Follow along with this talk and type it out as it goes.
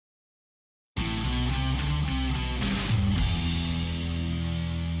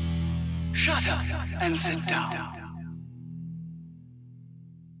Shut up and sit down.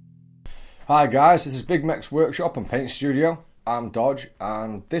 Hi guys, this is Bigmeks Workshop and Paint Studio. I'm Dodge,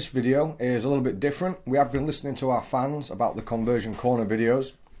 and this video is a little bit different. We have been listening to our fans about the conversion corner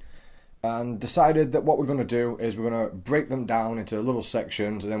videos and decided that what we're going to do is we're going to break them down into little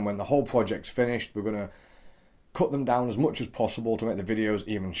sections, and then when the whole project's finished we're going to cut them down as much as possible to make the videos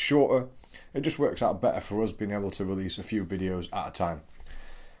even shorter. It just works out better for us being able to release a few videos at a time.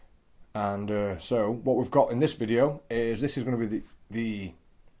 And so what we've got in this video is this is going to be the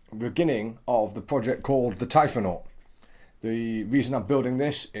beginning of the project called the Typhanaught. The reason I'm building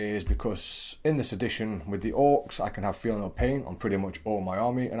this is because in this edition with the orcs I can have feel no pain on pretty much all my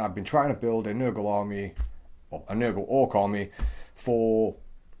army, and I've been trying to build a Nurgle army, or a Nurgle orc army, for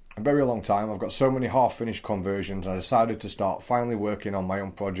a very long time. I've got so many half-finished conversions and I decided to start finally working on my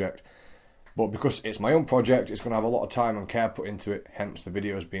own project. But because it's my own project, it's going to have a lot of time and care put into it, hence the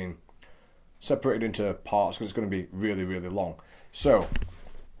videos being separated into parts because it's going to be really, really long. So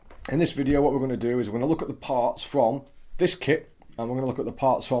in this video what we're going to do is we're going to look at the parts from this kit, and we're going to look at the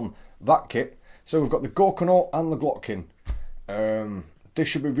parts from that kit. So we've got the Gorkanaut and the Glotkin. This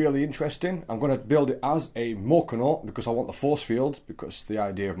should be really interesting. I'm going to build it as a Morkanaut because I want the force fields, because the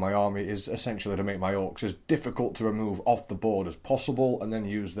idea of my army is essentially to make my orcs as difficult to remove off the board as possible, and then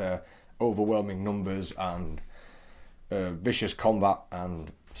use their overwhelming numbers and vicious combat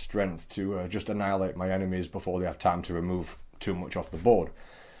and strength to just annihilate my enemies before they have time to remove too much off the board.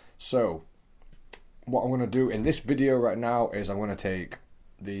 So what I'm going to do in this video right now is I'm going to take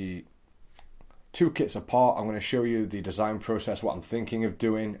the two kits apart. I'm going to show you the design process, what I'm thinking of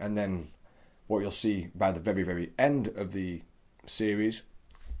doing, and then what you'll see by the very, very end of the series,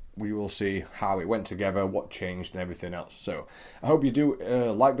 we will see how it went together, what changed and everything else. So I hope you do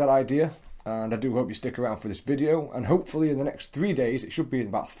like that idea, and I do hope you stick around for this video, and hopefully in the next 3 days, it should be in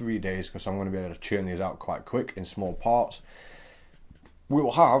about 3 days because I'm going to be able to churn these out quite quick in small parts, we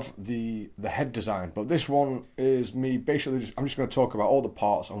will have the head design. But this one is me basically I'm just going to talk about all the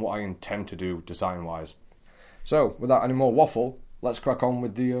parts and what I intend to do design wise. So without any more waffle, let's crack on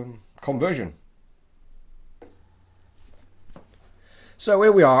with the conversion. So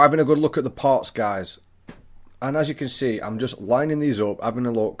here we are, having a good look at the parts, guys, and as you can see I'm just lining these up, having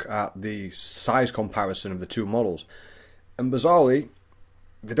a look at the size comparison of the two models, and bizarrely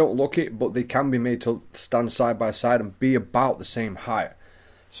they don't look it, but they can be made to stand side by side and be about the same height.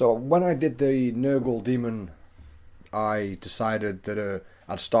 So when I did the Nurgle Demon, I decided that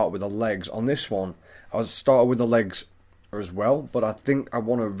I'd start with the legs. On this one, I started with the legs as well, but I think I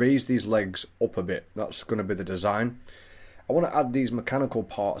want to raise these legs up a bit. That's going to be the design. I want to add these mechanical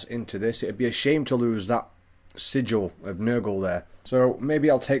parts into this. It'd be a shame to lose that sigil of Nurgle there. So maybe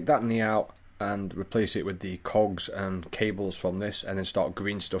I'll take that knee out and replace it with the cogs and cables from this, and then start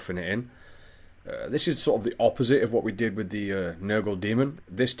green stuffing it in. This is sort of the opposite of what we did with the Nurgle Demon.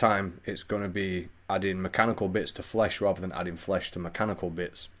 This time it's going to be adding mechanical bits to flesh rather than adding flesh to mechanical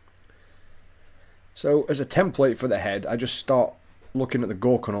bits. So as a template for the head, I just start looking at the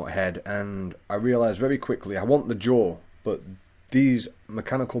Gorkanaut head, and I realise very quickly I want the jaw, but these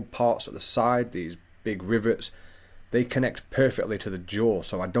mechanical parts at the side, these big rivets, they connect perfectly to the jaw,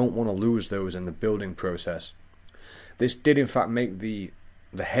 so I don't want to lose those in the building process. This did in fact make the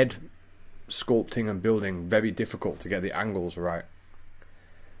head sculpting and building very difficult to get the angles right.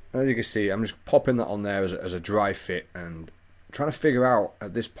 As you can see, I'm just popping that on there as a dry fit and trying to figure out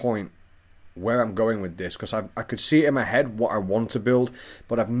at this point where I'm going with this, because I could see it in my head what I want to build,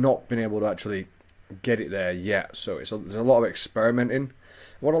 but I've not been able to actually get it there yet, so there's a lot of experimenting.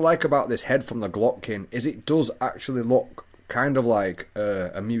 What I like about this head from the Glotkin is it does actually look kind of like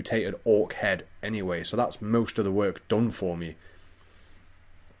a mutated orc head anyway, so that's most of the work done for me.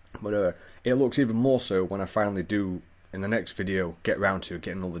 But it looks even more so when I finally do, in the next video, get round to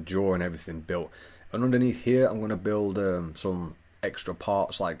getting all the jaw and everything built. And underneath here I'm going to build some extra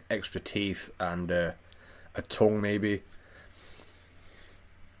parts like extra teeth and a tongue maybe.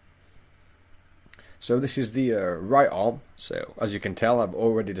 So this is the right arm. So as you can tell, I've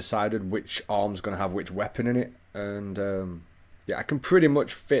already decided which arm's going to have which weapon in it, and yeah, I can pretty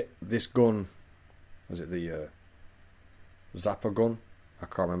much fit this gun. Was it the Zapper gun? I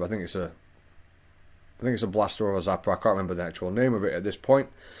can't remember. I think it's a blaster or a zapper. I can't remember the actual name of it at this point,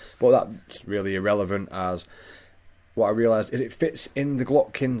 but that's really irrelevant, as what I realised is it fits in the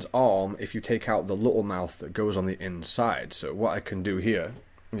Glotkin's arm if you take out the little mouth that goes on the inside. So what I can do here,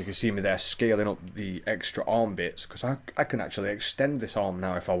 you can see me there scaling up the extra arm bits, because I can actually extend this arm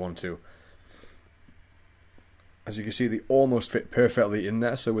now if I want to. As you can see, they almost fit perfectly in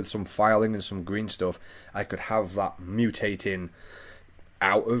there, so with some filing and some green stuff, I could have that mutating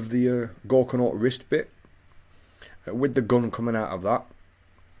out of the Gorkanaut wrist bit, with the gun coming out of that.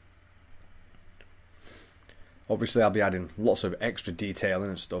 Obviously I'll be adding lots of extra detailing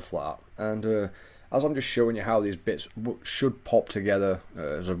and stuff like that, and as I'm just showing you how these bits should pop together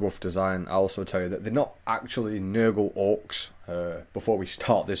as a rough design, I'll also tell you that they're not actually Nurgle orcs. Before we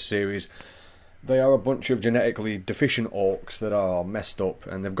start this series, they are a bunch of genetically deficient orcs that are messed up,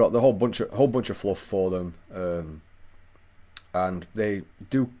 and they've got the whole bunch of fluff for them, and they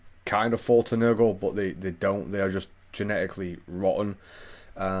do kind of fall to Nurgle, but they don't. They are just genetically rotten,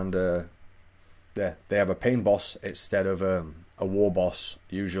 and they have a pain boss instead of a war boss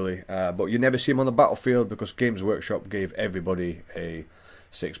usually, but you never see him on the battlefield because Games Workshop gave everybody a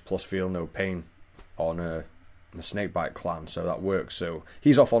 6+ feel no pain on the Snakebite clan, so that works. So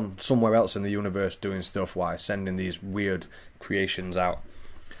he's off on somewhere else in the universe doing stuff while sending these weird creations out.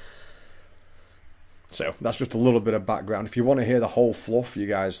 So that's just a little bit of background. If you want to hear the whole fluff, you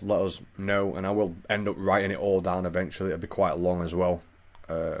guys let us know, and I will end up writing it all down eventually. It'll be quite long as well.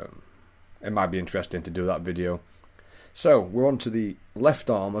 It might be interesting to do that video. So we're on to the left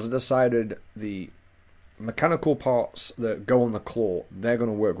arm. As I decided, the mechanical parts that go on the claw, they're going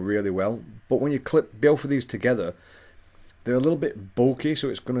to work really well, but when you clip both of these together, they're a little bit bulky, so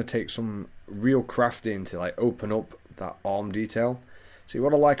it's going to take some real crafting to like open up that arm detail. See,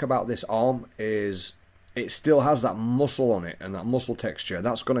 what I like about this arm is it still has that muscle on it, and that muscle texture,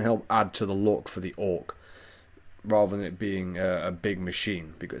 that's going to help add to the look for the orc, rather than it being a big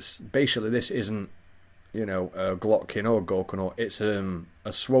machine, because basically this isn't, you know, a Glotkin or a Gorkanaut. It's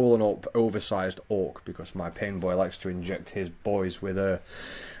a swollen up, oversized orc, because my pain boy likes to inject his boys with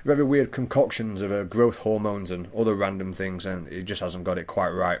very weird concoctions of growth hormones and other random things, and he just hasn't got it quite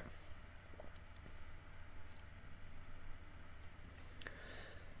right.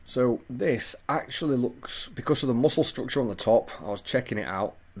 So this actually looks, because of the muscle structure on the top, I was checking it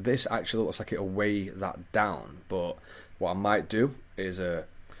out, this actually looks like it'll weigh that down, but what I might do is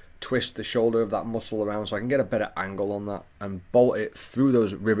twist the shoulder of that muscle around so I can get a better angle on that and bolt it through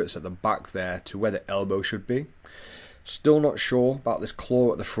those rivets at the back there to where the elbow should be. Still not sure about this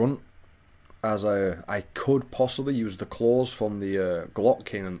claw at the front, as I could possibly use the claws from the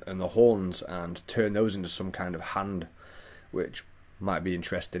Glotkin and the horns and turn those into some kind of hand, which might be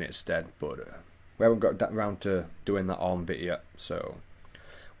interesting instead, but we haven't got around to doing that arm bit yet, so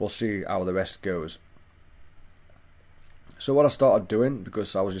we'll see how the rest goes. So what I started doing,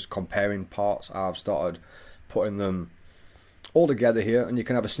 because I was just comparing parts, I've started putting them all together here, and you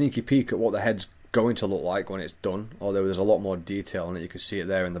can have a sneaky peek at what the head's going to look like when it's done, although there's a lot more detail on it. You can see it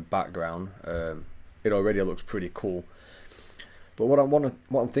there in the background. It already looks pretty cool. But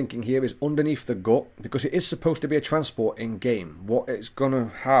what I'm thinking here is underneath the gut, because it is supposed to be a transport in game, what it's going to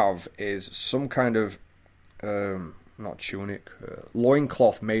have is some kind of, not tunic,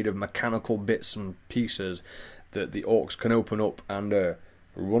 loincloth made of mechanical bits and pieces that the orcs can open up and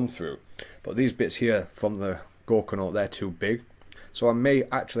run through. But these bits here from the Gorkanaut, they're too big. So I may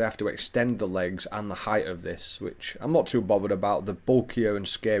actually have to extend the legs and the height of this, which I'm not too bothered about. The bulkier and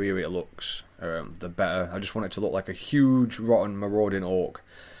scarier it looks, the better. I just want it to look like a huge, rotten, marauding orc.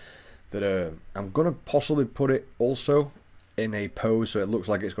 That I'm going to possibly put it also in a pose so it looks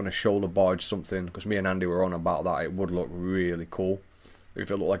like it's going to shoulder barge something, because me and Andy were on about that. It would look really cool if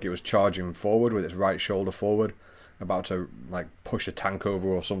it looked like it was charging forward with its right shoulder forward, about to like push a tank over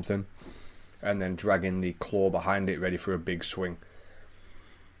or something, and then dragging the claw behind it ready for a big swing.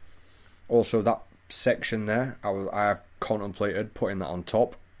 Also, that section there, I have contemplated putting that on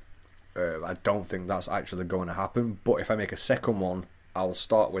top. I don't think that's actually going to happen, but if I make a second one, I'll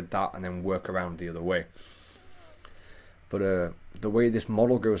start with that and then work around the other way. But the way this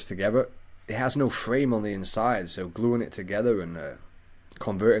model goes together, it has no frame on the inside, so gluing it together and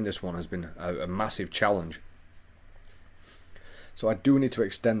converting this one has been a massive challenge. So I do need to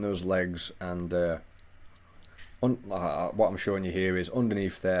extend those legs, and what I'm showing you here is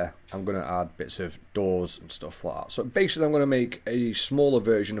underneath there I'm going to add bits of doors and stuff like that. So basically I'm going to make a smaller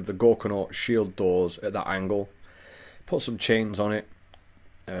version of the Gorkanaut shield doors at that angle, put some chains on it,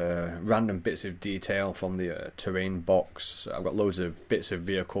 random bits of detail from the terrain box. So I've got loads of bits of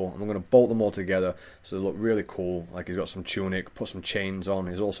vehicle. I'm going to bolt them all together so they look really cool. Like he's got some tunic, put some chains on.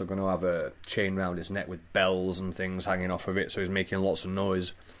 He's also going to have a chain around his neck with bells and things hanging off of it, so he's making lots of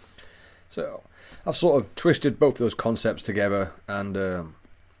noise. So I've sort of twisted both those concepts together, and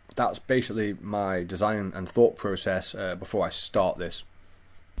that's basically my design and thought process before I start this.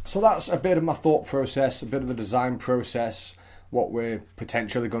 So that's a bit of my thought process, a bit of the design process, what we're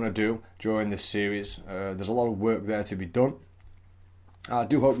potentially going to do during this series. There's a lot of work there to be done. I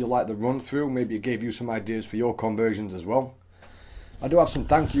do hope you like the run through. Maybe it gave you some ideas for your conversions as well. I do have some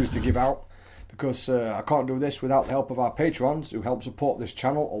thank yous to give out, because I can't do this without the help of our patrons who help support this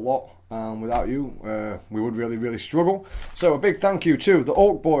channel a lot, and without you we would really struggle. So a big thank you to the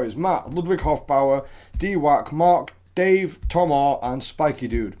Oak Boys, Matt, Ludwig Hofbauer, D-Wack, Mark, Dave, Tom R and Spiky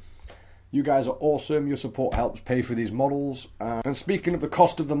Dude. You guys are awesome. Your support helps pay for these models. And speaking of the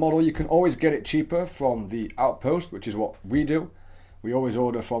cost of the model, you can always get it cheaper from the Outpost, which is what we do. We always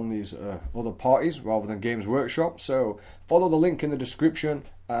order from these other parties rather than Games Workshop. So follow the link in the description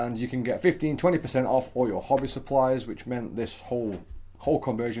and you can get 15-20% off all your hobby supplies, which meant this whole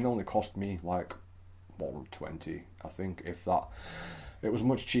conversion only cost me like $120, I think, if that. It was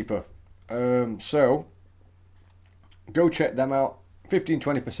much cheaper. So go check them out.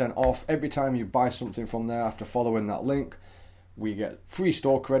 15-20% off every time you buy something from there after following that link. We get free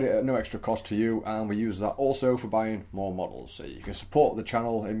store credit at no extra cost to you, and we use that also for buying more models. So you can support the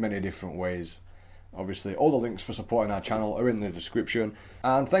channel in many different ways. Obviously, all the links for supporting our channel are in the description.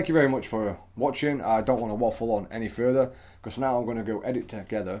 And thank you very much for watching. I don't want to waffle on any further, because now I'm going to go edit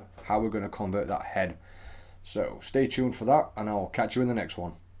together how we're going to convert that head. So stay tuned for that, and I'll catch you in the next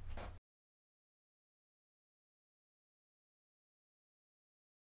one.